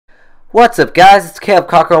What's up, guys? It's Kaleb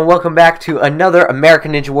Cockrell and welcome back to another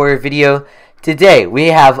American Ninja Warrior video. Today we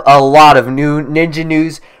have a lot of new ninja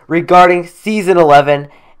news regarding Season 11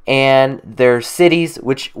 and their cities,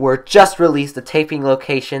 which were just released, the taping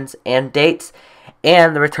locations and dates,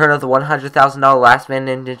 and the return of the $100,000 Last Man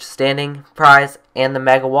Ninja Standing prize and the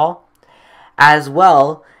Mega Wall, as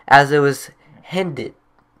well as it was hinted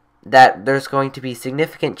that there's going to be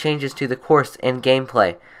significant changes to the course and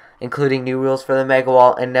gameplay, including new rules for the Mega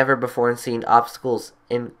Wall and never before seen obstacles,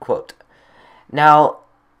 end quote. Now,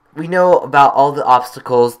 we know about all the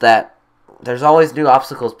obstacles, that there's always new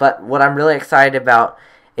obstacles, but what I'm really excited about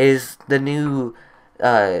is the new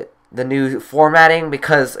formatting,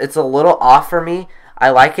 because it's a little off for me.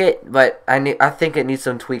 I like it, but I think it needs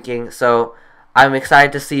some tweaking, so I'm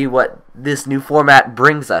excited to see what this new format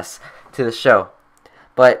brings us to the show.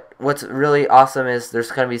 But what's really awesome is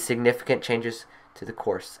there's going to be significant changes to the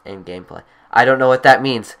course and gameplay. I don't know what that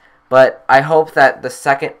means, but I hope that the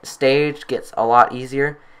second stage gets a lot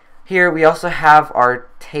easier. Here we also have our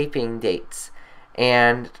taping dates,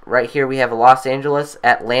 and right here we have Los Angeles,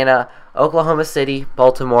 Atlanta, Oklahoma City,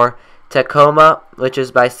 Baltimore, Tacoma, which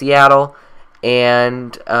is by Seattle,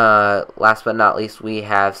 and last but not least we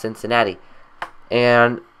have Cincinnati.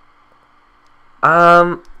 And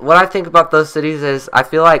what I think about those cities is I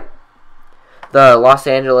feel like the Los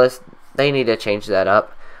Angeles, they need to change that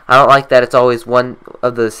up. I don't like that it's always one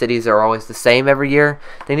of the cities are always the same every year.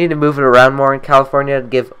 They need to move it around more in California to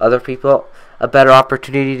give other people a better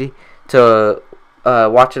opportunity to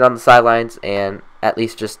watch it on the sidelines and at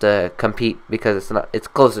least just to compete, because it's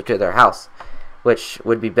closer to their house, which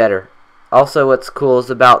would be better. Also, what's cool is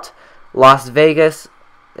about Las Vegas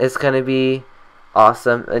is going to be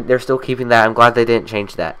awesome. They're still keeping that. I'm glad they didn't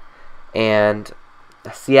change that. And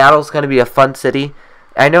Seattle's going to be a fun city.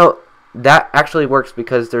 I know that actually works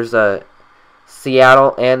because there's a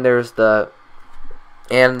Seattle and there's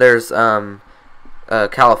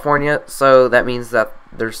California, so that means that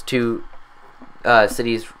there's two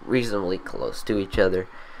cities reasonably close to each other,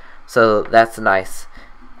 so that's nice.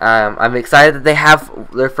 I'm excited that they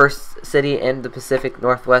have their first city in the Pacific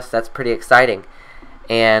Northwest. That's pretty exciting,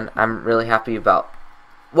 and I'm really happy about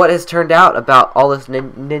what has turned out about all this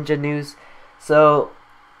ninja news. So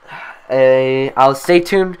I'll stay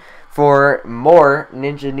tuned for more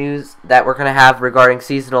ninja news that we're going to have regarding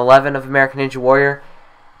Season 11 of American Ninja Warrior.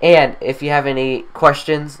 And if you have any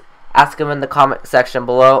questions, ask them in the comment section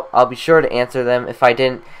below. I'll be sure to answer them if I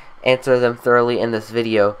didn't answer them thoroughly in this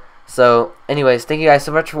video. So anyways, thank you guys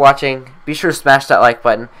so much for watching. Be sure to smash that like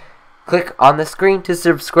button. Click on the screen to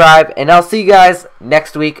subscribe. And I'll see you guys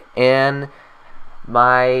next week in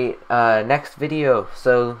my next video.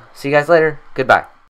 So see you guys later. Goodbye.